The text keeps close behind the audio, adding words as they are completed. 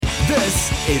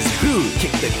This is Who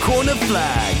Kicked the Corner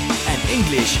Flag, an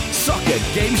English soccer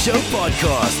game show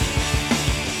podcast.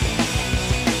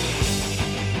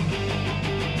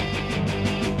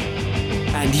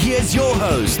 And here's your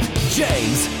host,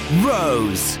 James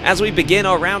Rose. As we begin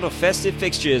our round of festive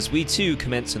fixtures, we too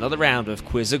commence another round of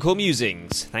quizzical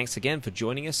musings. Thanks again for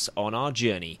joining us on our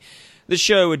journey. The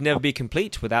show would never be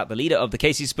complete without the leader of the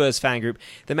KC Spurs fan group,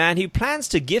 the man who plans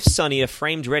to gift Sonny a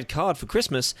framed red card for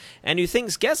Christmas, and who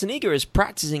thinks Gazzaniga is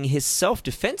practicing his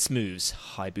self-defense moves.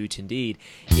 High boot indeed.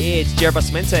 It's Jared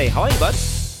Bustamante. How are you, bud?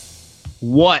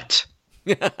 What?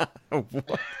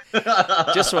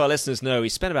 Just so our listeners know, he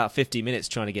spent about 50 minutes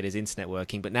trying to get his internet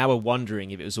working, but now we're wondering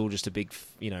if it was all just a big,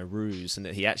 ruse and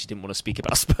that he actually didn't want to speak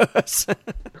about Spurs.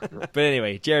 But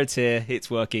anyway, Jared's here, it's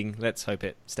working, let's hope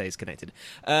it stays connected.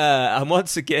 I'm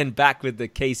once again back with the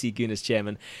KC Gunners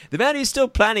chairman, the man who's still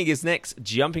planning his next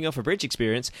jumping off a bridge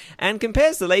experience and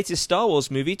compares the latest Star Wars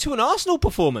movie to an Arsenal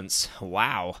performance.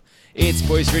 Wow. It's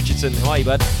Boyce Richardson. How are you,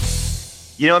 bud?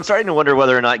 I'm starting to wonder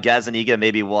whether or not Gazzaniga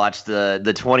maybe watched the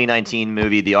 2019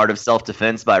 movie The Art of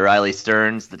Self-Defense by Riley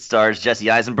Stearns that stars Jesse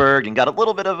Eisenberg and got a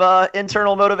little bit of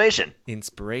internal motivation.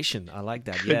 Inspiration. I like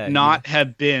that. Could not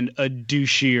have been a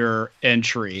douchier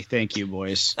entry. Thank you,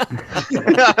 boys.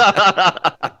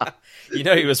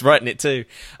 He was writing it too.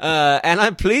 And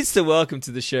I'm pleased to welcome to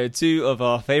the show two of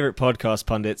our favourite podcast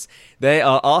pundits. They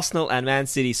are Arsenal and Man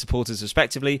City supporters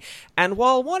respectively. And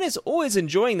while one is always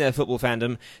enjoying their football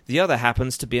fandom, the other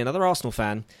happens to be another Arsenal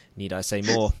fan. Need I say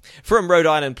more? From Rhode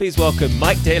Island, please welcome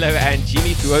Mike Dalo and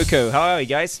Jimmy Fuoco. How are you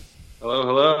guys?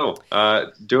 Hello.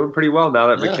 Doing pretty well now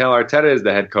that Mikel Arteta is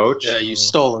the head coach. Yeah, you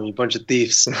stole him, you bunch of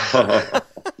thieves. I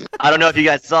don't know if you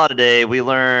guys saw today, we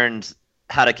learned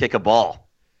how to kick a ball.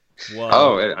 Whoa.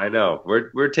 Oh, I know.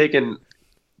 We're taking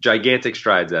gigantic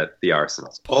strides at the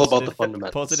Arsenal. All about the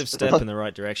fundamentals. Positive step in the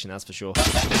right direction, that's for sure.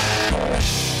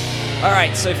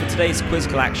 Alright, so for today's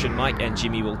quizzical action, Mike and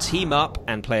Jimmy will team up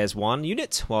and play as one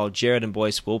unit, while Jared and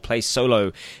Boyce will play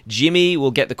solo. Jimmy will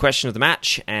get the question of the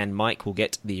match, and Mike will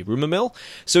get the rumour mill.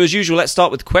 So as usual, let's start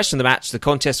with the question of the match, the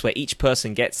contest where each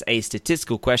person gets a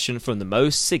statistical question from the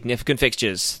most significant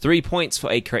fixtures. 3 points for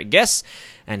a correct guess,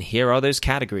 and here are those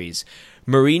categories.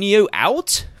 Mourinho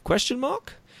out?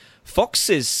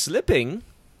 Foxes slipping?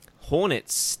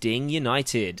 Hornets sting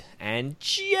United? And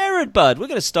Jared, bud, we're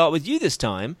going to start with you this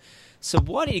time. So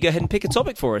why don't you go ahead and pick a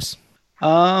topic for us?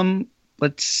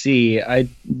 Let's see. I'd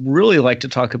really like to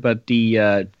talk about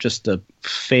the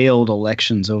failed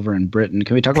elections over in Britain.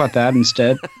 Can we talk about that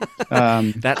instead?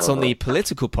 That's on the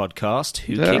political podcast,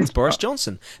 Who Kicked Boris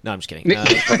Johnson? No, I'm just kidding.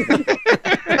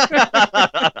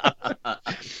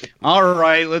 All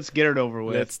right, let's get it over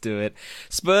with. Let's do it.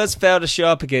 Spurs failed to show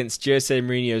up against Jose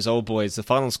Mourinho's old boys. The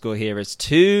final score here is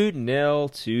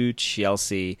 2-0 to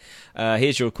Chelsea.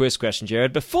 Here's your quiz question,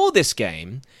 Jared. Before this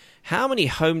game, how many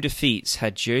home defeats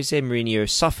had Jose Mourinho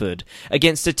suffered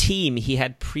against a team he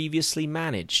had previously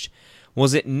managed?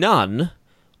 Was it none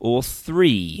or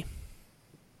 3?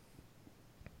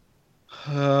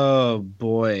 Oh,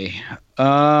 boy.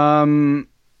 None.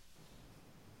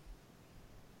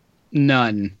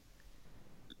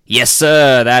 Yes,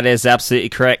 sir. That is absolutely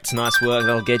correct. Nice work.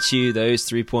 That'll get you those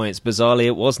 3 points. Bizarrely,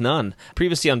 it was none.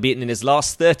 Previously unbeaten in his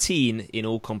last 13 in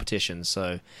all competitions.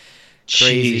 So,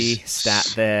 crazy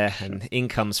stat there. And in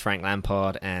comes Frank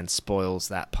Lampard and spoils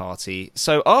that party.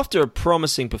 So, after a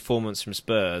promising performance from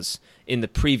Spurs in the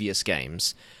previous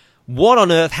games, what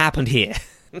on earth happened here?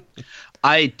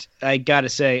 I got to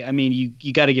say,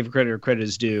 you got to give credit where credit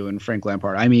is due and Frank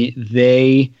Lampard.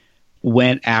 They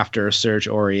went after Serge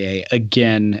Aurier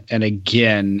again and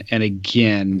again and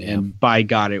again, and by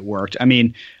God, it worked.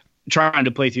 Trying to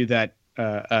play through that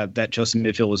Chelsea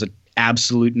midfield was an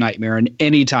absolute nightmare, and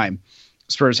anytime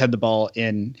Spurs had the ball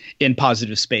in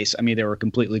positive space, they were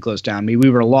completely closed down.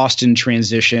 We were lost in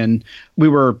transition. We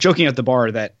were joking at the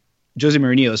bar that Jose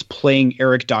Mourinho is playing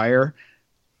Eric Dyer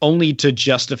only to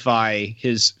justify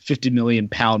his £50 million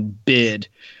bid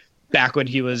back when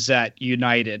he was at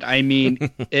United.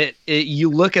 You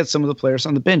look at some of the players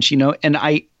on the bench, and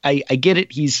I get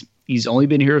it. He's only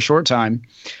been here a short time,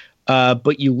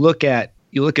 but you look at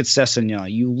Sessegnon,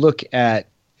 you look at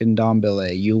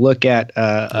Ndombele, you look at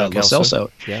Lo Celso,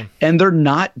 and they're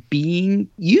not being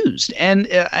used. And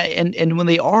when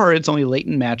they are, it's only late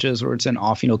in matches or it's in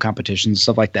off, competitions,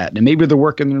 stuff like that. And maybe they're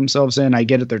working themselves in. I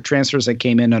get it. They're transfers that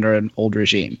came in under an old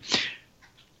regime.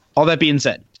 All that being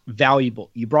said,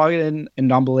 valuable. You brought in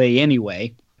Ndombele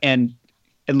anyway, and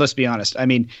let's be honest.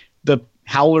 The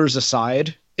howlers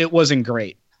aside, it wasn't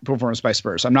great performance by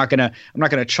Spurs. I'm not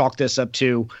gonna chalk this up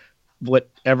to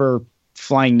whatever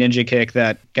flying ninja kick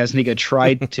that Gazzaniga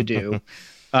tried to do.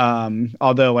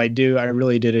 Although I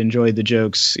really did enjoy the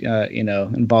jokes,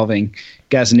 involving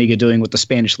Gazzaniga doing what the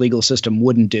Spanish legal system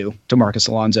wouldn't do to Marcus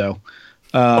Alonso.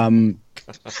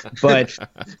 But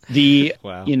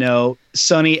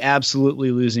Sonny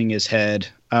absolutely losing his head.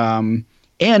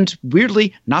 And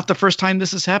weirdly, not the first time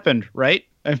this has happened, right?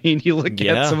 I mean, you look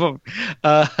at some of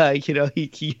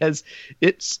he has,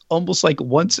 it's almost like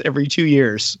once every 2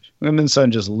 years, Women's Son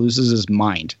just loses his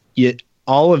mind. Yet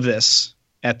all of this,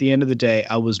 at the end of the day,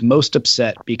 I was most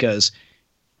upset because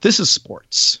this is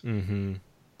sports. Mm-hmm.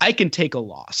 I can take a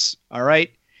loss. All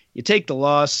right. You take the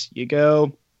loss, you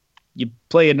go, you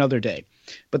play another day.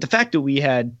 But the fact that we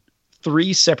had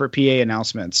 3 separate PA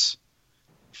announcements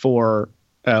for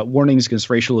warnings against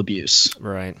racial abuse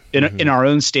right in our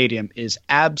own stadium is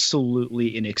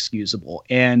absolutely inexcusable.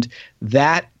 And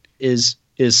that is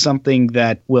something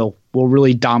that will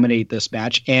really dominate this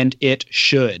match. And it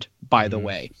should, by the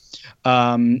way.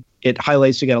 It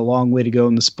highlights we got a long way to go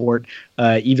in the sport.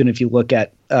 Even if you look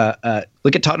at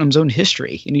Tottenham's own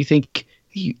history and you think,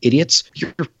 you idiots,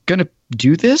 you're going to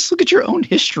do this? Look at your own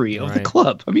history of the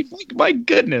club. I mean, my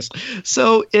goodness.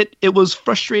 So it was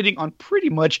frustrating on pretty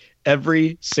much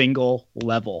every single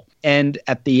level. And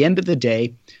at the end of the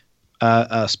day,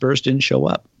 Spurs didn't show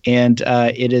up. And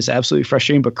it is absolutely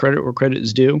frustrating, but credit where credit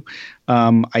is due.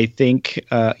 I think,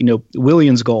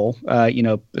 Willian's goal,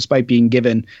 despite being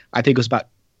given, I think it was about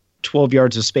 12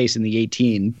 yards of space in the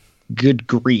 18, good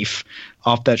grief,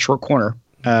 off that short corner.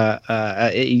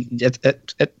 It's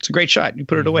a great shot. You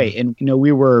put it away. And,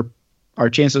 our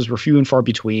chances were few and far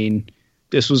between.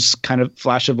 This was kind of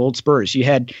flash of old Spurs. You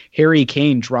had Harry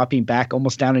Kane dropping back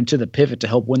almost down into the pivot to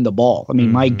help win the ball. I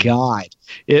mean, my God,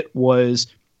 it was,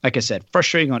 like I said,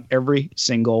 frustrating on every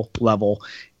single level.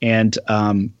 And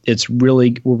we're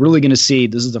really going to see,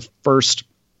 this is the first,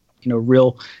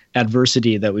 real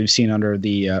adversity that we've seen under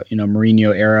the,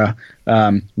 Mourinho era.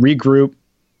 Regroup.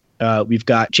 We've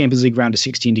got Champions League round of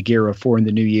 16 to gear up for in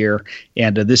the new year,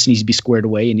 and this needs to be squared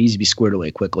away. It needs to be squared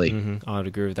away quickly. I would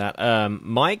agree with that.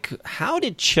 Mike, how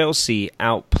did Chelsea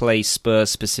outplay Spurs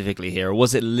specifically here? Or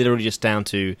was it literally just down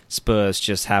to Spurs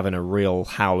just having a real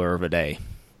howler of a day?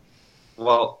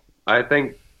 Well, I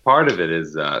think part of it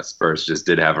is Spurs just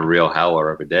did have a real howler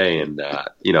of a day, and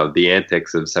the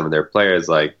antics of some of their players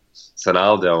like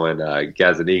Sonaldo and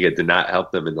Gazzaniga did not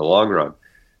help them in the long run.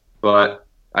 But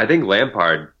I think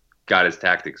Lampard got his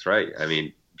tactics right. I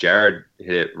mean, Jared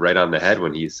hit it right on the head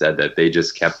when he said that they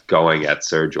just kept going at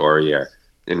Serge Aurier,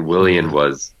 and Willian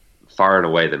was far and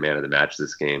away the man of the match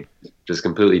this game, just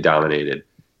completely dominated.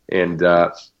 And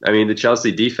the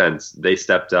Chelsea defense, they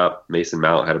stepped up. Mason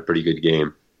Mount had a pretty good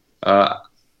game.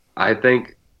 I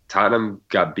think Tottenham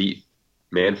got beat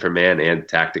man for man and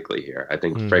tactically here. I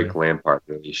think Frank Lampard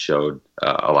really showed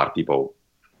a lot of people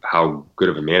how good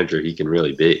of a manager he can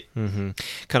really be.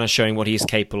 Kind of showing what he's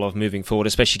capable of moving forward,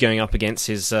 especially going up against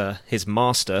his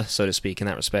master, so to speak, in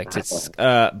that respect. It's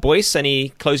Boyce, any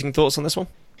closing thoughts on this one?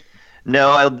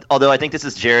 No, although I think this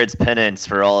is Jared's penance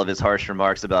for all of his harsh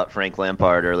remarks about Frank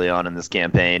Lampard early on in this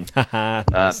campaign.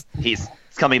 He's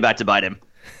coming back to bite him.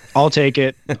 I'll take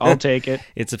it.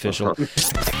 It's official.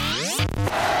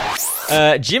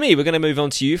 Jimmy, we're going to move on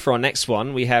to you for our next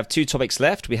one. We have 2 topics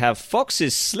left. We have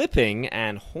Foxes slipping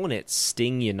and Hornets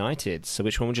sting United. So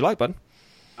which one would you like, bud?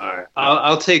 All right.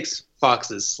 I'll take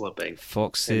Foxes slipping.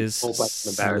 Foxes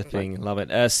slipping. Love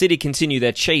it. City continue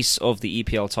their chase of the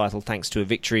EPL title thanks to a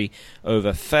victory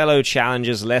over fellow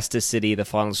challengers Leicester City. The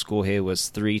final score here was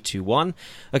 3-1.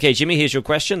 Okay, Jimmy, here's your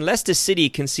question. Leicester City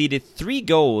conceded 3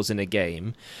 goals in a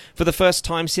game for the first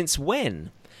time since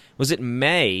when? Was it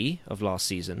May of last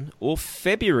season or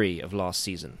February of last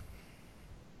season?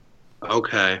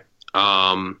 Okay.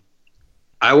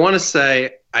 I want to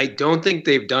say I don't think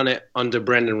they've done it under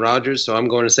Brendan Rodgers, so I'm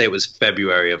going to say it was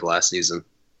February of last season.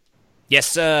 Yes,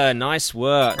 sir. Nice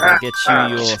work. I'll get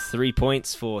you your 3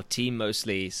 points for Team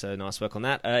Mostly, so nice work on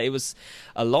that. It was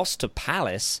a loss to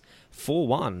Palace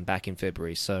 4-1 back in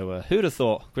February. So who'd have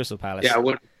thought Crystal Palace? Yeah, I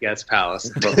would guess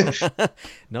Palace.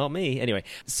 Not me. Anyway,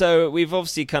 so we've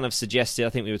obviously kind of suggested, I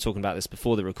think we were talking about this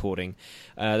before the recording,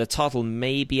 the title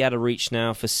may be out of reach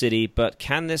now for City, but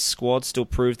can this squad still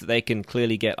prove that they can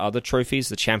clearly get other trophies,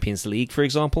 the Champions League, for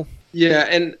example? Yeah,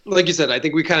 and like you said, I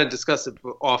think we kind of discussed it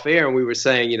off air, and we were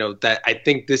saying, that I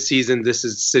think this season, this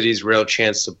is City's real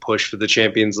chance to push for the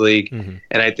Champions League,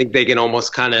 and I think they can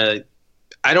almost kind of,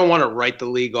 I don't want to write the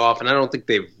league off, and I don't think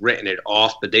they've written it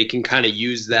off, but they can kind of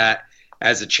use that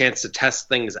as a chance to test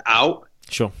things out.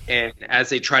 Sure. And as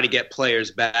they try to get players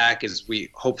back, as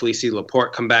we hopefully see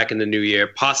Laporte come back in the new year,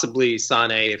 possibly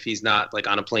Sané if he's not like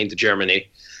on a plane to Germany.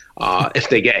 If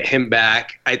they get him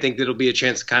back, I think it'll be a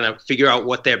chance to kind of figure out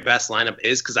what their best lineup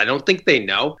is, because I don't think they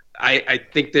know. I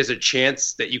think there's a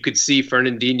chance that you could see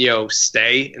Fernandinho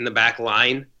stay in the back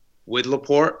line with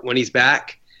Laporte when he's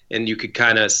back, and you could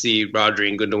kind of see Rodri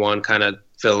and Gundogan kind of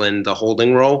fill in the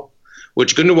holding role,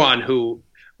 which Gundogan, who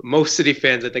most City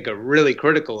fans I think are really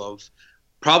critical of,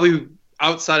 probably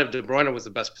outside of De Bruyne was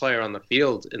the best player on the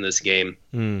field in this game.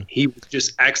 He was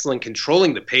just excellent,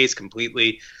 controlling the pace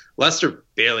completely. Leicester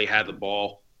barely had the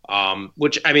ball,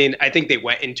 which, I mean, I think they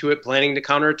went into it planning to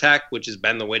counterattack, which has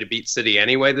been the way to beat City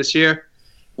anyway this year.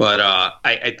 But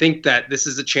I think that this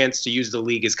is a chance to use the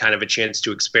league as kind of a chance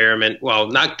to experiment. Well,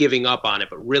 not giving up on it,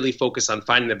 but really focus on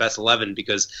finding the best 11,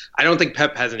 because I don't think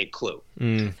Pep has any clue.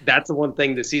 That's the one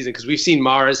thing this season, because we've seen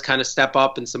Mahrez kind of step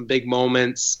up in some big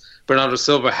moments. Bernardo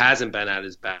Silva hasn't been at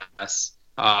his best.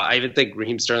 I even think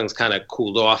Raheem Sterling's kind of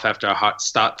cooled off after a hot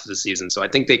start to the season. So I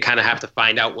think they kind of have to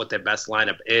find out what their best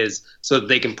lineup is so that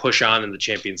they can push on in the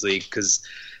Champions League, because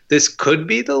this could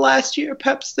be the last year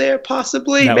Pep's there,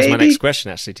 possibly. That was maybe. my next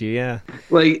question, actually, to you, yeah.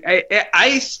 Like,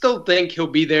 I still think he'll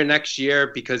be there next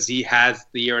year because he has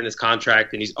the year in his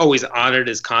contract, and he's always honored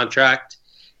his contract.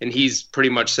 And he's pretty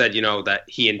much said, that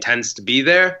he intends to be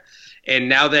there. And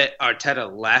now that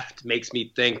Arteta left, makes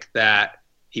me think that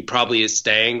he probably is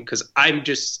staying, because I'm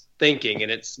just thinking,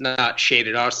 and it's not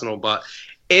shaded Arsenal, but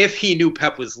if he knew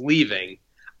Pep was leaving,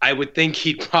 I would think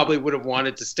he probably would have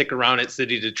wanted to stick around at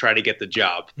City to try to get the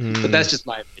job. But that's just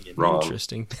my opinion. Wrong.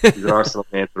 Interesting. He's an Arsenal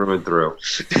man through and through.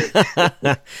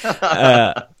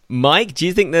 Mike, do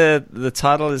you think the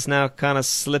title is now kind of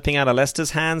slipping out of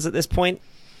Leicester's hands at this point?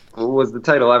 Was the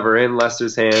title ever in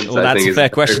Leicester's hands? Well, that's a fair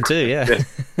question too, yeah.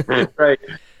 Right.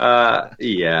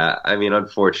 Yeah, I mean,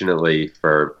 unfortunately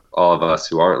for all of us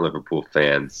who aren't Liverpool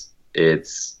fans,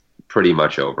 it's pretty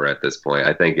much over at this point.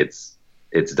 I think it's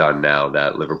done now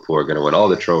that Liverpool are going to win all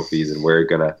the trophies, and we're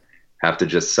going to have to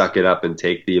just suck it up and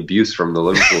take the abuse from the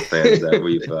Liverpool fans that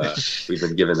we've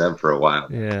been giving them for a while.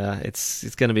 Yeah,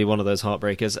 it's going to be one of those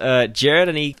heartbreakers. Jared,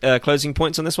 any closing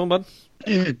points on this one, bud?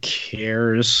 Who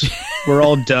cares? We're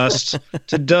all dust.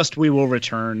 To dust we will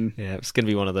return. Yeah, it's going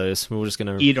to be one of those. We're just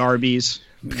going to eat Arby's.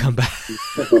 Come back.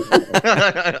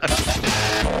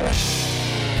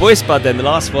 Voice Bud, then the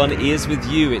last one is with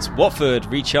you. It's Watford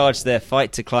recharge their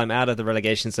fight to climb out of the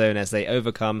relegation zone as they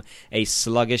overcome a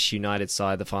sluggish United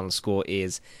side. The final score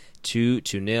is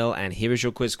 2-0. And here is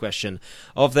your quiz question.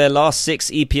 Of their last 6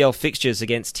 EPL fixtures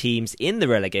against teams in the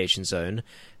relegation zone,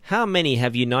 how many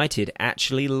have United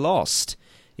actually lost?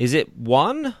 Is it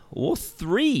 1 or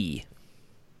 3?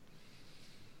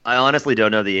 I honestly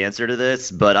don't know the answer to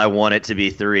this, but I want it to be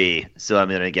 3, so I'm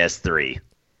going to guess 3.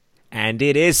 And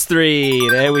it is 3.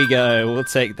 There we go. We'll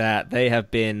take that. They have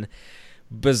been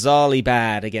bizarrely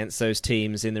bad against those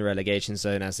teams in the relegation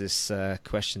zone, as this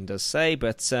question does say.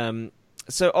 But so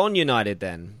on United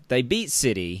then, they beat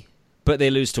City, but they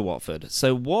lose to Watford.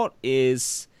 So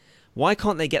why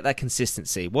can't they get that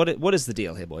consistency? What is the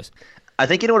deal here, boys? I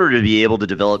think in order to be able to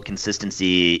develop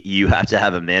consistency, you have to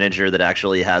have a manager that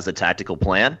actually has a tactical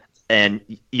plan, and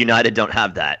United don't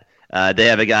have that. They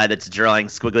have a guy that's drawing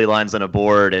squiggly lines on a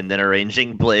board and then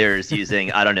arranging players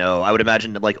using, I don't know, I would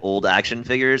imagine like old action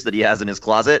figures that he has in his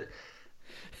closet.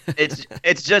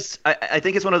 It's just, I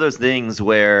think it's one of those things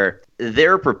where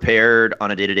they're prepared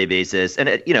on a day-to-day basis.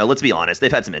 And, let's be honest,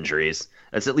 they've had some injuries.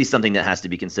 That's at least something that has to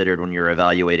be considered when you're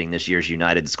evaluating this year's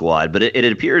United squad. But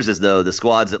it appears as though the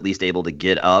squad's at least able to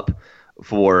get up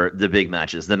for the big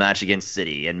matches, the match against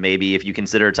City. And maybe if you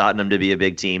consider Tottenham to be a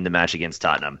big team, the match against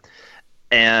Tottenham.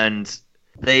 And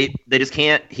they just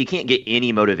he can't get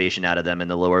any motivation out of them in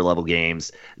the lower level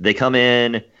games. They come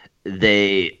in,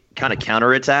 they kind of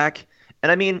counterattack.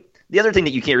 And I mean, the other thing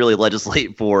that you can't really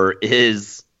legislate for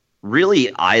is really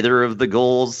either of the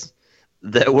goals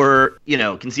that were,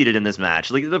 conceded in this match.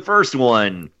 Like the first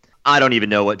one, I don't even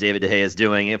know what David De Gea is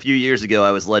doing. A few years ago, I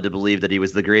was led to believe that he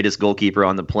was the greatest goalkeeper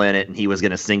on the planet and he was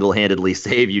going to single-handedly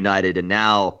save United. And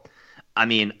now, I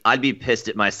mean, I'd be pissed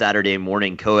at my Saturday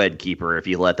morning co-ed keeper if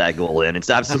he let that goal in. It's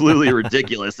absolutely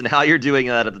ridiculous. And how you're doing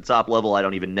that at the top level, I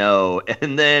don't even know.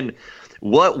 And then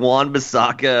what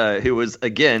Wan-Bissaka, who was,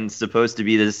 again, supposed to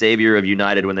be the savior of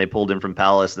United when they pulled him from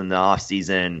Palace in the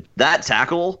offseason, that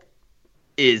tackle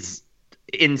is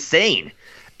insane.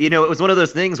 It was one of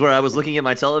those things where I was looking at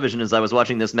my television as I was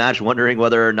watching this match, wondering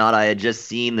whether or not I had just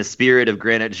seen the spirit of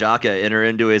Granit Xhaka enter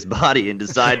into his body and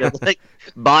decide to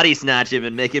body snatch him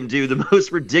and make him do the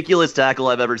most ridiculous tackle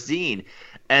I've ever seen.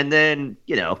 And then,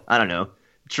 I don't know,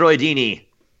 Troy Deeney.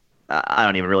 I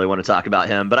don't even really want to talk about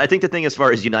him. But I think the thing as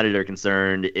far as United are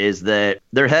concerned is that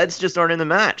their heads just aren't in the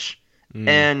match.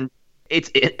 And it's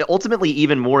ultimately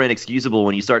even more inexcusable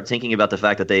when you start thinking about the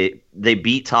fact that they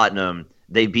beat Tottenham,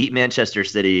 they beat Manchester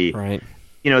City. Right.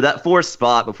 That fourth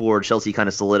spot before Chelsea kind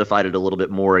of solidified it a little bit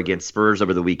more against Spurs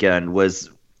over the weekend was,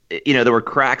 there were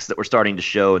cracks that were starting to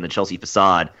show in the Chelsea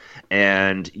facade.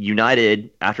 And United,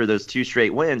 after those 2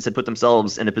 straight wins, had put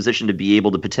themselves in a position to be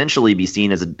able to potentially be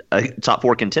seen as a top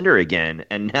 4 contender again.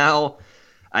 And now,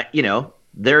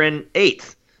 they're in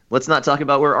 8th. Let's not talk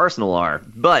about where Arsenal are.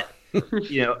 But,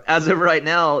 as of right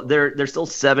now, they're still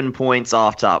 7 points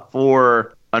off top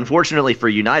 4. Unfortunately for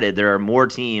United, there are more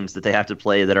teams that they have to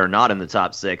play that are not in the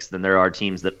top 6 than there are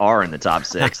teams that are in the top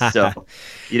 6. So,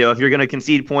 if you're going to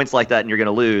concede points like that and you're going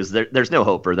to lose, there's no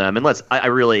hope for them. And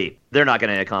they're not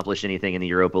going to accomplish anything in the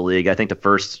Europa League. I think the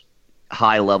first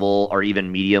high level or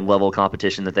even medium level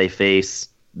competition that they face,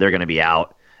 they're going to be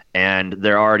out. And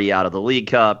they're already out of the League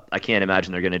Cup. I can't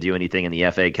imagine they're going to do anything in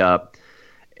the FA Cup.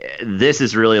 This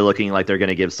is really looking like they're going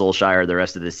to give Solskjaer the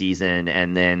rest of the season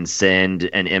and then send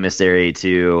an emissary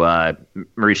to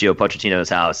Mauricio Pochettino's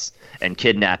house and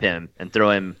kidnap him and throw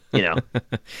him, take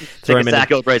a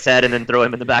sack over his head and then throw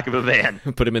him in the back of a van.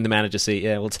 Put him in the manager's seat.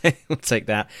 Yeah, we'll take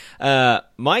that.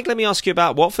 Mike, let me ask you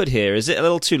about Watford here. Is it a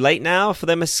little too late now for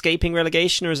them escaping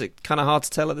relegation, or is it kind of hard to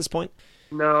tell at this point?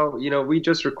 No, we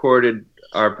just recorded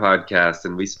our podcast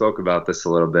and we spoke about this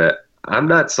a little bit. I'm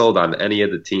not sold on any of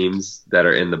the teams that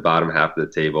are in the bottom half of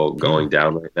the table going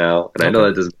down right now. And I know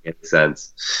that doesn't make any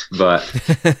sense, but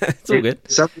it's all good.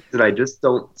 For some reason, I just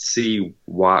don't see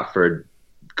Watford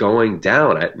going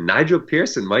down. Nigel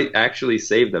Pearson might actually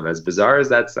save them. As bizarre as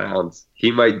that sounds,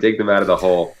 he might dig them out of the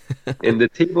hole. And the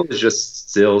table is just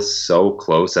still so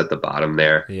close at the bottom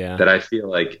there that I feel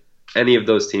like any of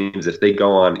those teams, if they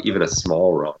go on even a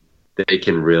small run, they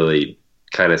can really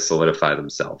kind of solidify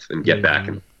themselves and get back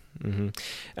in. Mm-hmm.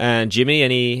 And Jimmy,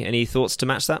 any thoughts to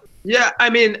match that? Yeah,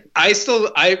 I mean,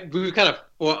 we kind of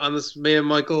fought on this, man,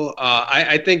 Michael.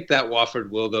 I think that Watford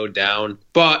will go down,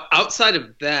 but outside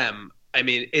of them, I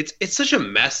mean, it's such a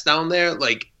mess down there.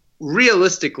 Like,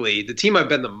 realistically, the team I've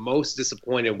been the most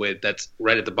disappointed with that's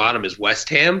right at the bottom is West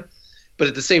Ham. But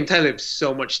at the same time, they have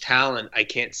so much talent, I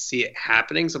can't see it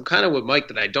happening. So I'm kind of with Mike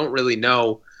that I don't really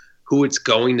know who it's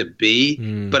going to be.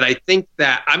 But I think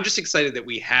that I'm just excited that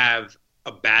we have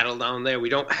a battle down there. We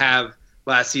don't have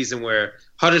last season where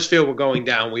Huddersfield were going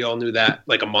down. We all knew that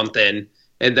like a month in.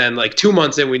 And then like 2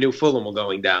 months in, we knew Fulham were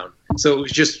going down. So it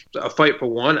was just a fight for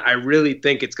one. I really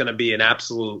think it's going to be an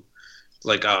absolute,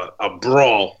 like a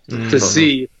brawl to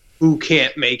see who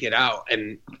can't make it out.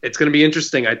 And it's going to be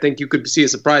interesting. I think you could see a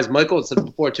surprise. Michael said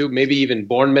before too, maybe even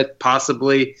Bournemouth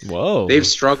possibly. Whoa. They've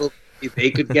struggled.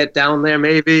 They could get down there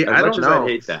maybe. I don't know. I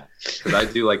hate that. But I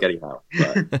do like Eddie Howe.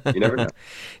 But you never know.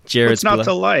 What's not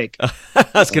to like? I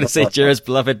was going to say Jared's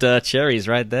beloved cherries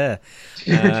right there.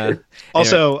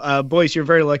 Also, boys, you're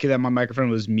very lucky that my microphone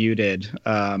was muted,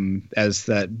 as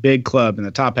that big club in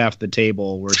the top half of the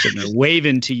table were sitting there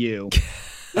waving to you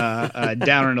down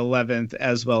in 11th,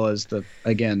 as well as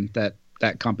that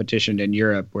competition in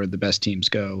Europe where the best teams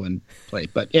go and play.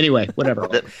 But anyway, whatever.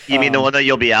 You mean the one that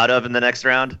you'll be out of in the next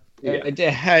round? Yeah.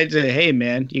 Hey,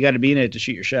 man, you got to be in it to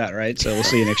shoot your shot, right? So we'll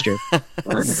see you next year.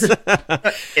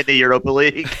 In the Europa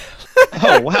League.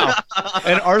 Oh, wow.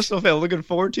 An Arsenal fan looking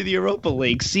forward to the Europa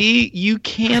League. See, you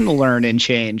can learn and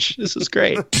change. This is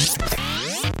great.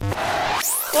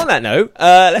 On that note,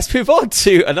 let's move on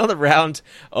to another round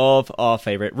of our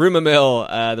favourite Rumour Mill.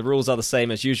 The rules are the same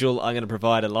as usual. I'm going to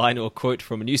provide a line or quote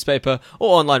from a newspaper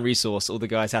or online resource. All the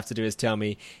guys have to do is tell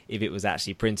me if it was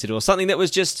actually printed or something that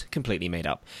was just completely made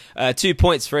up. 2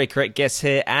 points for a correct guess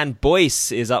here, and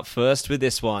Boyce is up first with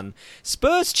this one.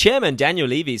 Spurs chairman Daniel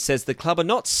Levy says the club are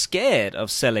not scared of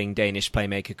selling Danish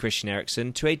playmaker Christian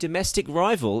Eriksen to a domestic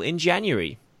rival in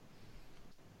January.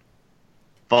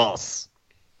 False.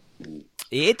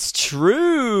 It's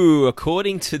true,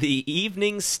 according to the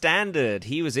Evening Standard.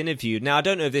 He was interviewed. Now, I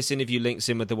don't know if this interview links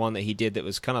in with the one that he did that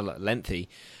was kind of lengthy,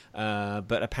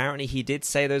 but apparently he did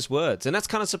say those words. And that's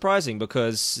kind of surprising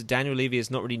because Daniel Levy is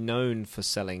not really known for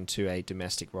selling to a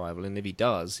domestic rival, and if he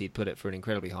does, he'd put it for an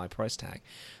incredibly high price tag.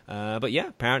 But yeah,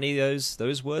 apparently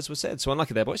those words were said. So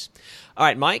unlucky there, boys. All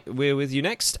right, Mike, we're with you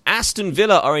next. Aston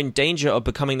Villa are in danger of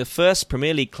becoming the first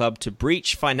Premier League club to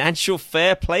breach financial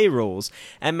fair play rules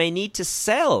and may need to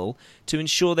sell to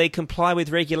ensure they comply with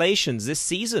regulations this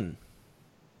season.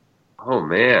 Oh,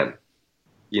 man.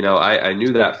 I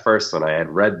knew that first one. I had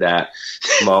read that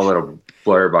small little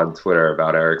blurb on Twitter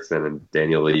about Eriksen and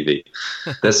Daniel Levy.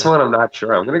 This one, I'm not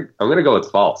sure. I'm gonna go with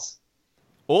false.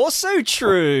 Also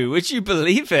true. Would you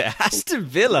believe it? Aston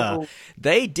Villa,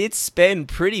 they did spend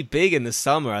pretty big in the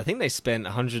summer. I think they spent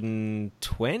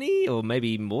 120 or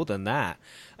maybe more than that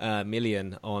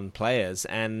million on players,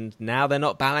 and now they're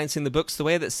not balancing the books the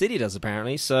way that City does,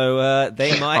 apparently. So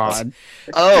they might.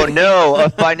 Oh no, a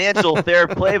financial fair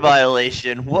play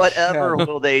violation. Whatever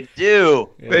will they do?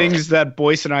 Things that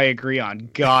Boyce and I agree on.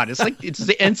 God, it's like it's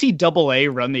the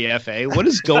NCAA run the FA. What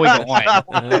is going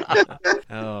on?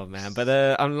 Oh man, but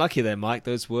unlucky there, Mike.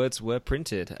 Those words were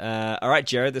printed. All right,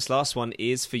 Jared, this last one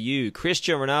is for you.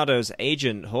 Cristiano Ronaldo's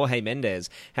agent Jorge Mendes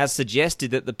has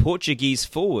suggested that the Portuguese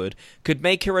forward could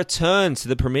make a return to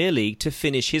the Premier League to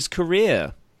finish his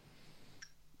career.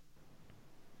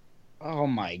 Oh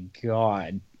my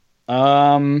God.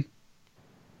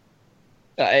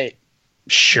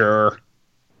 Sure.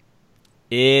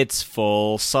 It's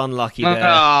false. Unlucky there.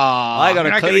 I got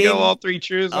a not clean. Go all three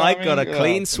truths. I got a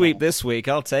clean sweep this week.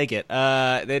 I'll take it.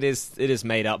 It is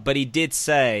made up. But he did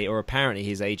say, or apparently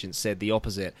his agent said the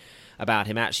opposite about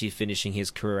him actually finishing his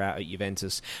career out at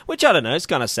Juventus, which I don't know. It's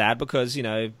kind of sad because, you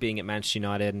know, being at Manchester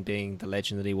United and being the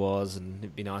legend that he was, and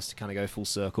it'd be nice to kind of go full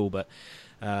circle. But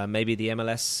maybe the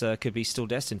MLS could be still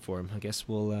destined for him. I guess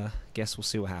we'll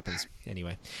see what happens.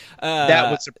 Anyway, that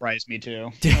would surprise me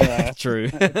too. True.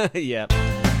 Yeah.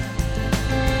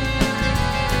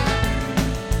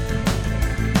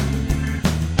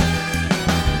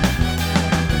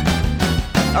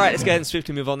 All right, let's go ahead and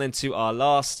swiftly move on then to our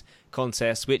last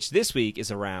contest, which this week is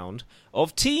a round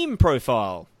of team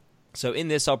profile. So in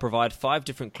this, I'll provide 5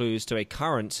 different clues to a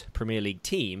current Premier League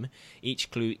team,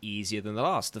 each clue easier than the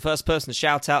last. The first person to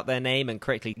shout out their name and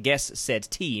correctly guess said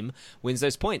team wins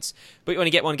those points. But you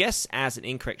only get one guess, as an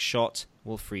incorrect shot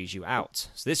will freeze you out.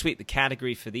 So this week, the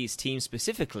category for these teams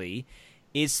specifically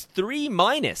is 3-.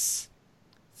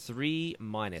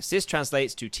 3-. This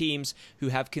translates to teams who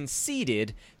have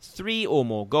conceded 3 or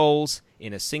more goals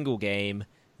in a single game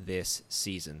this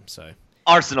season. So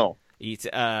Arsenal.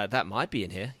 That might be in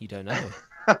here. You don't know.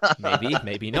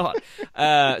 Maybe not.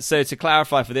 So to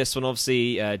clarify for this one,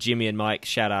 obviously, Jimmy and Mike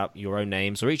shout out your own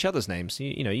names or each other's names.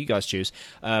 You know, you guys choose.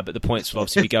 But the points will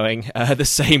obviously be going the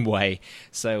same way.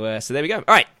 So there we go. All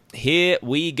right, here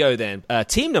we go then.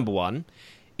 Team number 1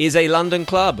 is a London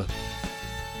club.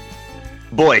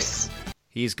 Boyce.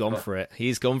 He's gone for it.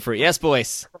 Yes,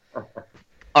 Boyce.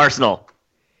 Arsenal.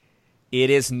 It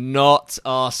is not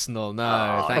Arsenal.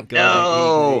 No, thank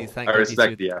God. No. I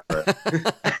respect the effort.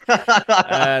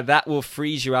 That will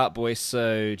freeze you out, boys.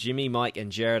 So Jimmy, Mike,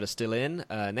 and Jared are still in.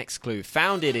 Next clue.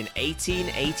 Founded in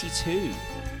 1882.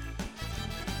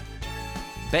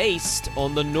 Based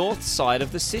on the north side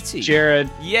of the city. Jared.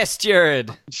 Yes,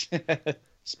 Jared.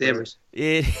 Spurs.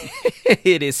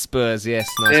 It is Spurs, yes.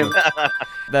 Nice one.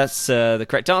 That's the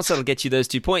correct answer. That'll get you those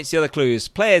 2 points. The other clues.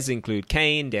 Players include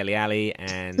Kane, Dele Alli,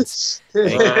 and a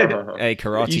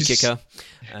karate kicker.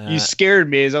 You scared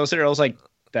me as I was sitting there. I was like,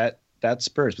 that's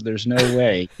Spurs, but there's no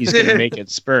way he's going to make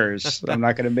it Spurs. I'm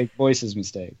not going to make Boyce's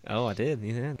mistake. Oh, I did.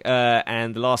 Yeah.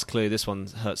 And the last clue, this one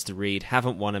hurts to read.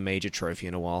 Haven't won a major trophy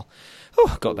in a while.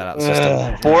 Oh, got that out of the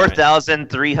system.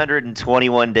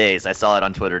 4,321 days. I saw it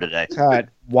on Twitter today. God,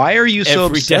 why are you so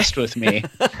Every obsessed day. with me?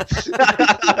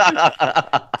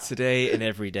 Today and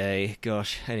every day.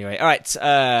 Gosh. Anyway, all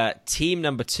right. Team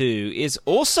number 2 is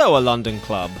also a London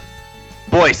club.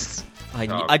 Boyce.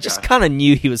 I just kind of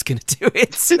knew he was going to do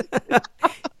it.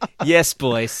 Yes,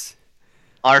 boys.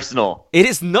 Arsenal. It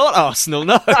is not Arsenal,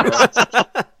 no.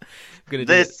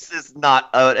 This is not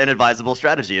an advisable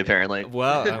strategy, apparently.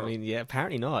 Well, I mean, yeah,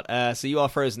 apparently not. So you are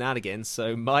frozen out again.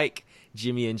 So Mike,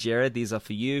 Jimmy, and Jared, these are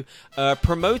for you.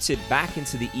 Promoted back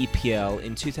into the EPL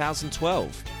in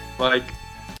 2012. Mike.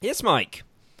 Yes, Mike.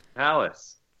 Palace.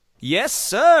 Yes,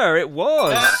 sir. It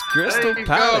was Crystal there you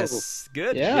Palace.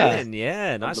 Good Yeah. win.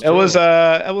 Yeah, nice. It was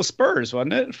Spurs,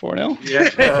 wasn't it? 4-0.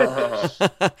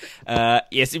 Yeah.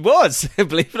 Yes, it was.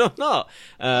 Believe it or not,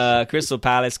 Crystal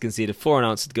Palace conceded 4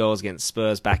 unanswered goals against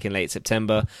Spurs back in late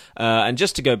September. And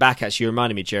just to go back, actually, you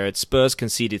reminded me, Jared. Spurs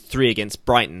conceded 3 against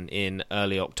Brighton in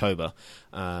early October.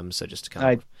 So just to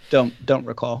kind of. I don't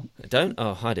recall. Don't?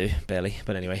 Oh, I do barely.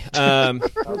 But anyway. By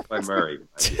Murray.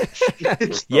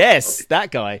 Yes,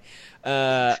 that guy.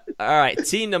 All right,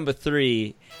 team number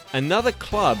 3, another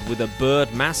club with a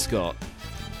bird mascot.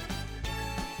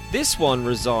 This one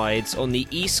resides on the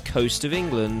east coast of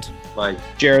England. Mike.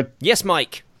 Jared. Yes,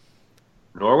 Mike.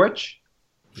 Norwich.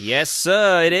 Yes,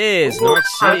 sir, it is. Norwich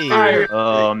City.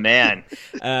 Oh, man.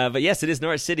 But yes, it is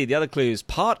Norwich City. The other clues,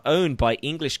 part owned by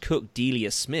English cook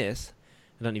Delia Smith.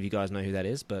 I don't know if you guys know who that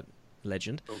is, but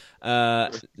legend.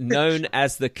 Known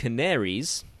as the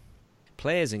Canaries.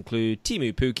 players include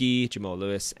Timu Puki, Jamal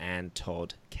Lewis, and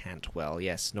Todd Cantwell.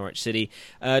 Yes, Norwich City.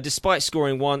 Despite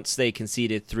scoring once, they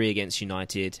conceded 3 against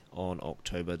United on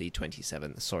October the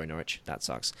 27th. Sorry, Norwich. That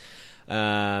sucks.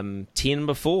 Team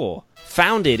number 4.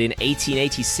 Founded in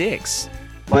 1886.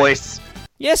 Boyce.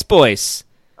 Yes, boys.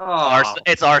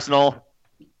 It's Arsenal.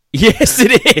 Yes,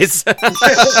 it is.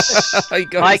 You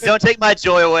guys- Mike, don't take my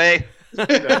joy away.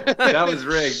 That was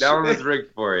rigged. That one was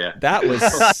rigged for you. That was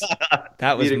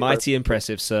Meeting mighty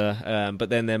impressive, sir. But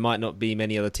then there might not be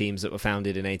many other teams that were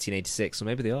founded in 1886, or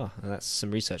maybe they are. That's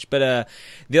some research. But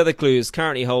the other clues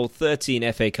currently hold 13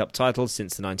 FA Cup titles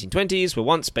since the 1920s. Were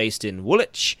once based in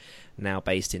Woolwich, now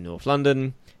based in North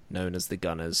London, known as the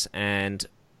Gunners. And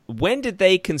when did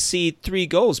they concede 3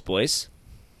 goals, boys?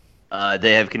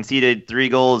 They have conceded 3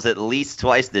 goals at least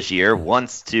twice this year.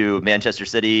 Once to Manchester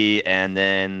City, and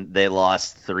then they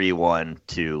lost 3-1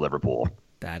 to Liverpool.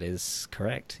 That is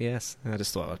correct, yes. I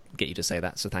just thought I'd get you to say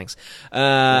that, so thanks.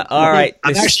 All right.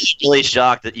 I'm actually really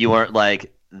shocked that you weren't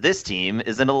like, this team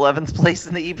is in 11th place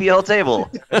in the EPL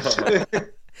table.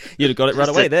 You'd have got it right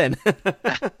away then.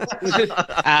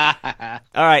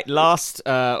 All right, last...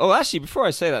 actually, before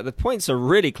I say that, the points are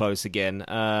really close again.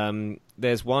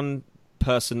 There's one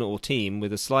person or team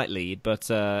with a slight lead, but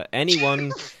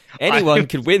anyone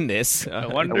could win this. I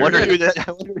wonder who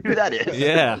that is.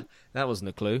 Yeah, that wasn't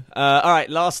a clue. All right,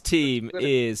 last team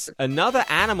is another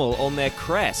animal on their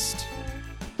crest.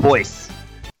 Boyce.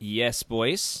 Yes,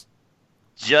 boys.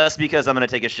 Just because I'm going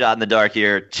to take a shot in the dark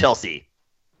here, Chelsea.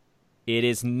 It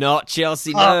is not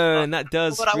Chelsea, no, and that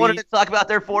does... But I wanted to talk about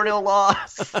their 4-0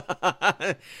 loss.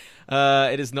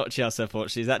 It is not Chelsea,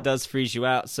 unfortunately. That does freeze you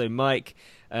out. So, Mike,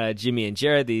 Jimmy, and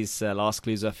Jared, these last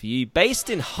clues are for you.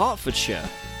 Based in Hertfordshire.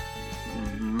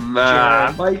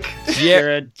 Mike.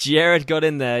 Jared got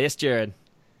in there. Yes, Jared.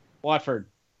 Watford.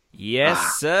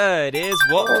 Yes, sir. It is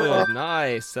Watford.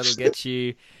 Nice. That'll get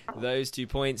you those 2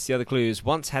 points. The other clues: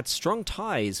 once had strong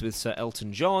ties with Sir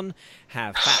Elton John,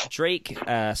 have Fat Drake /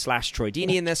 Troy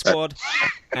Deeney in their squad,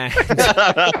 and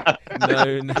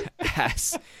known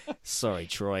as... Sorry,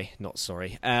 Troy. Not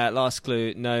sorry. Last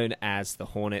clue, known as the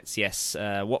Hornets. Yes,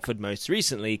 Watford most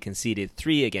recently conceded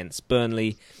 3 against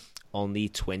Burnley on the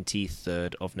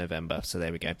 23rd of November. So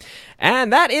there we go.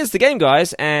 And that is the game,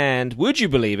 guys. And would you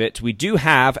believe it, we do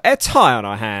have a tie on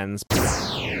our hands.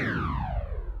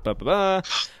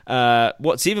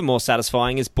 What's even more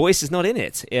satisfying is Boyce is not in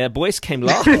it. Boyce came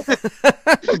last.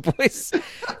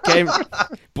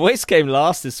 Boyce came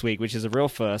last this week, which is a real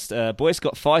first. Boyce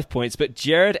got 5 points, but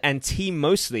Jared and Team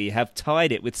Mostly have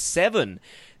tied it with 7.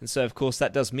 And so, of course,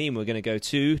 that does mean we're going to go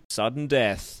to sudden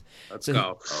death. Let's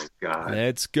go. Oh, God.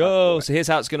 Let's go. So here's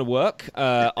how it's going to work.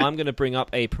 I'm going to bring up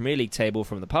a Premier League table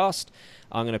from the past.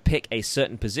 I'm going to pick a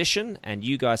certain position, and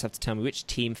you guys have to tell me which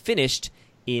team finished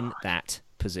in that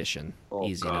position.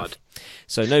 Easy enough.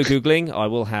 So no Googling. I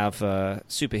will have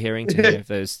super hearing to hear if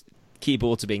those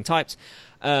keyboards are being typed.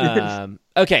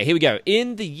 Okay, here we go.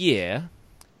 In the year,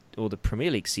 or the Premier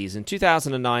League season,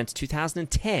 2009 to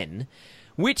 2010,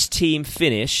 which team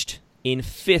finished in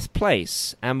 5th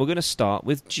place? And we're going to start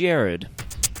with Jared.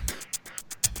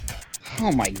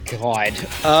 Oh my god.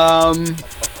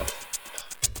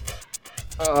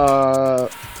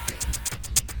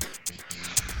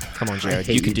 Come on, Jared.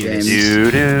 hate You can you, do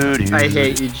James. this. I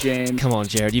hate you, James. Come on,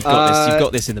 Jared. You've got this. You've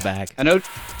got this in the bag. I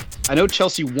know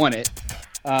Chelsea won it.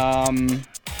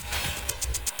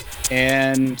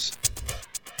 And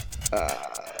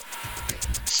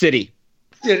City.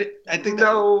 Did it? I think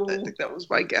that was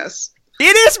my guess.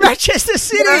 It is Manchester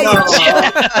City! No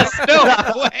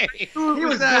way. He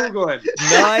was Googling.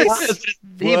 Nice.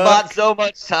 He bought so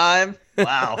much time.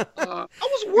 Wow. I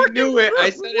was working. Knew it. I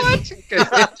said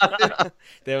it.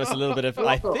 There was a little bit of,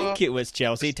 I think it was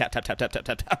Chelsea. Tap, tap, tap, tap, tap,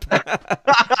 tap, tap.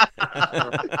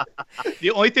 The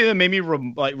only thing that made me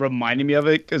reminding me of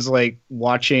it is like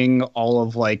watching all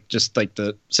of like just like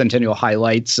the Centennial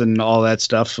highlights and all that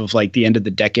stuff of like the end of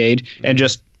the decade, and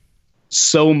just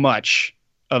so much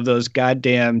of those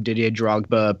goddamn Didier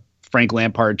Drogba, Frank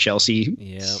Lampard, Chelsea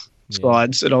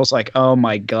squads. And I was like, oh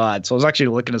my God. So I was actually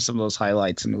looking at some of those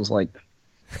highlights, and it was like,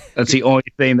 that's the only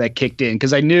thing that kicked in.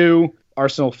 Because I knew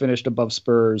Arsenal finished above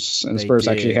Spurs, and They Spurs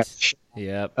did. actually had...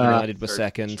 Yep, United were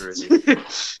second.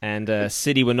 And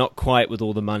City were not quite with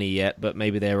all the money yet, but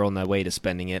maybe they were on their way to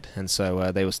spending it, and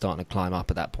so they were starting to climb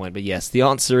up at that point. But yes, the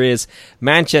answer is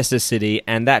Manchester City,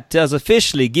 and that does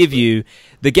officially give you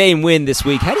the game win this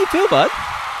week. How do you feel, bud?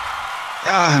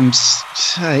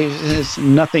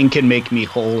 Nothing can make me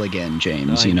whole again,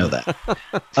 James. You know that.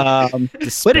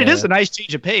 But it is a nice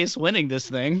change of pace winning this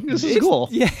thing. This is cool.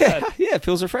 Yeah, it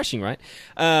feels refreshing, right?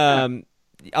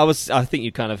 I think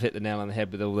you kind of hit the nail on the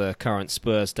head with all the current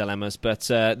Spurs dilemmas. But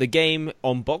the game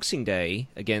on Boxing Day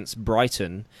against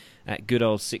Brighton at good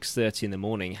old 6:30 in the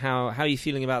morning. How are you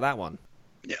feeling about that one?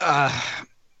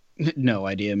 No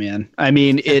idea, man. I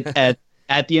mean, at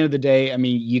the end of the day, I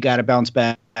mean, you got to bounce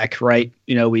back, right?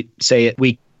 We say it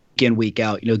week in, week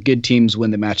out. Good teams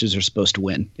win the matches they're supposed to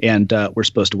win, and we're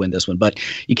supposed to win this one. But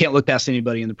you can't look past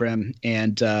anybody in the Prem,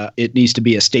 and it needs to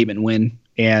be a statement win.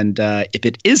 And if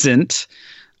it isn't,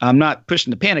 I'm not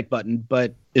pushing the panic button,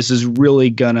 but this is really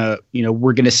gonna,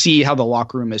 we're gonna see how the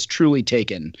locker room is truly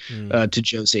taken to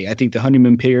Josie. I think the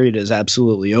honeymoon period is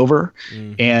absolutely over,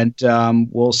 and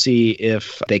we'll see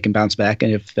if they can bounce back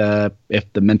and if the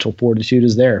mental fortitude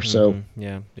is there. So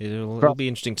yeah, it'll be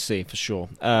interesting to see for sure.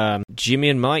 Jimmy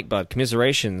and Mike, bud,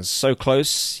 commiserations. So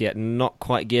close, yet not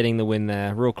quite getting the win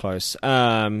there. Real close.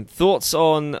 Thoughts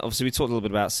on? Obviously, we talked a little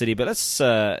bit about City, but let's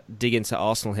dig into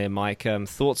Arsenal here, Mike.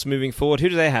 Thoughts moving forward? Who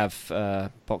do they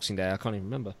have Boxing Day? I can't even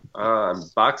remember.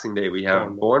 Boxing Day, we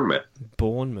have Bournemouth.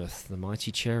 Bournemouth, the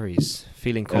mighty Cherries.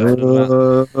 Feeling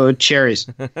confident Cherries.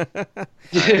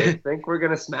 I think we're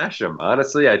going to smash them.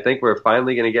 Honestly, I think we're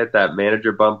finally going to get that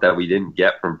manager bump that we didn't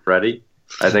get from Freddie.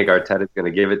 I think Arteta's going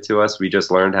to give it to us. We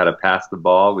just learned how to pass the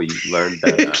ball. We learned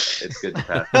that it's good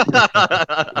to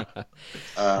pass.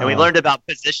 And we learned about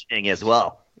positioning as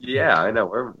well. Yeah, I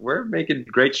know. We're making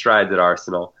great strides at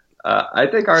Arsenal. I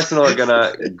think Arsenal are going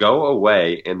to go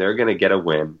away and they're going to get a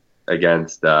win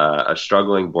against a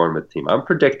struggling Bournemouth team. I'm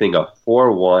predicting a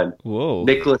 4-1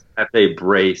 Nicolas Pepe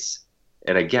brace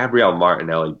and a Gabriel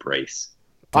Martinelli brace.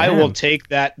 Damn. I will take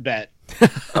that bet.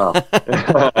 Oh.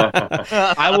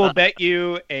 I will bet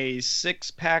you a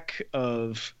 6-pack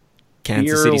of Kansas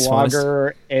beer City's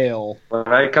lager ale. When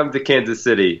I come to Kansas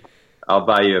City, I'll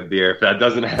buy you a beer if that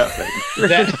doesn't happen.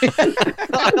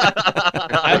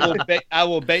 I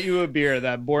will bet you a beer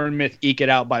that Bournemouth eke it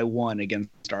out by 1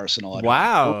 against Arsenal.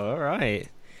 Wow! All right,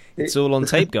 it's all on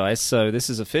tape, guys. So this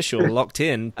is official, locked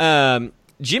in.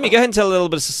 Jimmy, go ahead and tell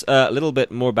a little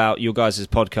bit more about your guys'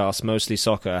 podcast, Mostly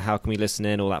Soccer. How can we listen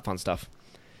in? All that fun stuff.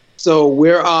 So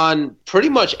we're on pretty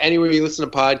much anywhere you listen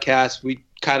to podcasts. We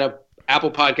kind of Apple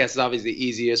Podcasts is obviously the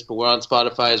easiest, but we're on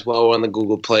Spotify as well. We're on the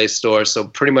Google Play Store. So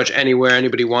pretty much anywhere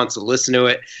anybody wants to listen to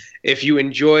it. If you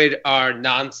enjoyed our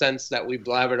nonsense that we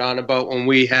blabbered on about when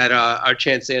we had our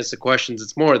chance to answer questions,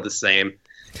 it's more of the same.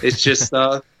 It's just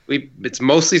it's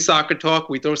mostly soccer talk.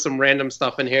 We throw some random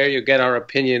stuff in here. You'll get our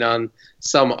opinion on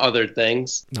some other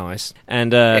things. Nice.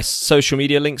 And social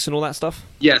media links and all that stuff?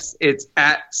 Yes, it's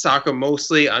at Soccer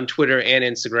Mostly on Twitter and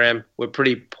Instagram. We're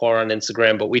pretty poor on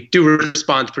Instagram, but we do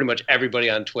respond to pretty much everybody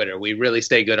on Twitter. We really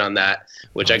stay good on that,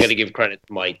 which I got to give credit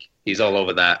to Mike. He's all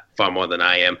over that far more than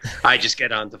I am. I just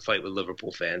get on to fight with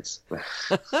Liverpool fans.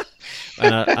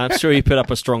 And I'm sure you put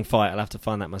up a strong fight. I'll have to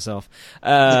find that myself.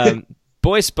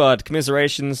 Boy Spud,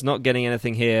 commiserations, not getting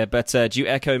anything here, but do you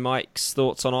echo Mike's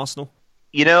thoughts on Arsenal?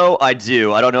 I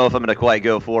do. I don't know if I'm going to quite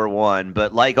go 4-1,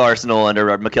 but like Arsenal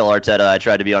under Mikel Arteta, I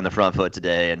tried to be on the front foot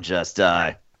today and just, it's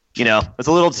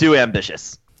a little too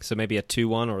ambitious. So maybe a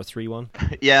 2-1 or a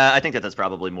 3-1? Yeah, I think that's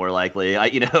probably more likely.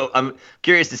 I'm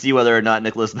curious to see whether or not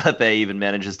Nicolas Pepe even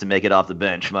manages to make it off the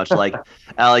bench, much like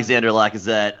Alexander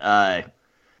Lacazette.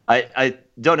 I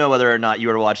don't know whether or not you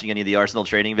were watching any of the Arsenal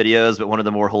training videos, but one of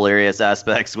the more hilarious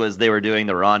aspects was they were doing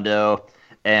the rondo,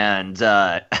 and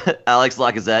Alex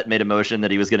Lacazette made a motion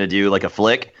that he was going to do like a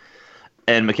flick,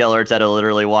 and Mikel Arteta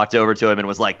literally walked over to him and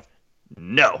was like,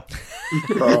 no.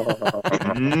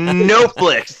 No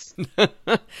flicks.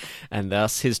 And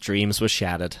thus his dreams were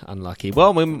shattered. Unlucky.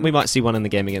 Well, we might see one in the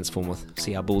game against Bournemouth.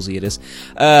 See how ballsy it is.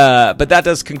 But that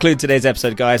does conclude today's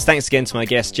episode, guys. Thanks again to my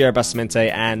guests, Jared Basamente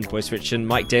and Boyce Richardson,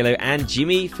 Mike Dalo, and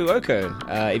Jimmy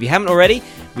Fuoco. If you haven't already,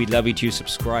 we'd love you to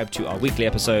subscribe to our weekly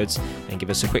episodes and give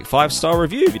us a quick 5-star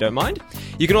review if you don't mind.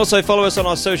 You can also follow us on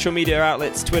our social media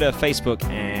outlets, Twitter, Facebook,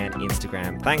 and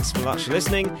Instagram. Thanks so much for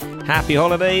listening. Happy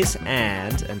holidays,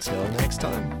 and until next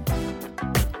time.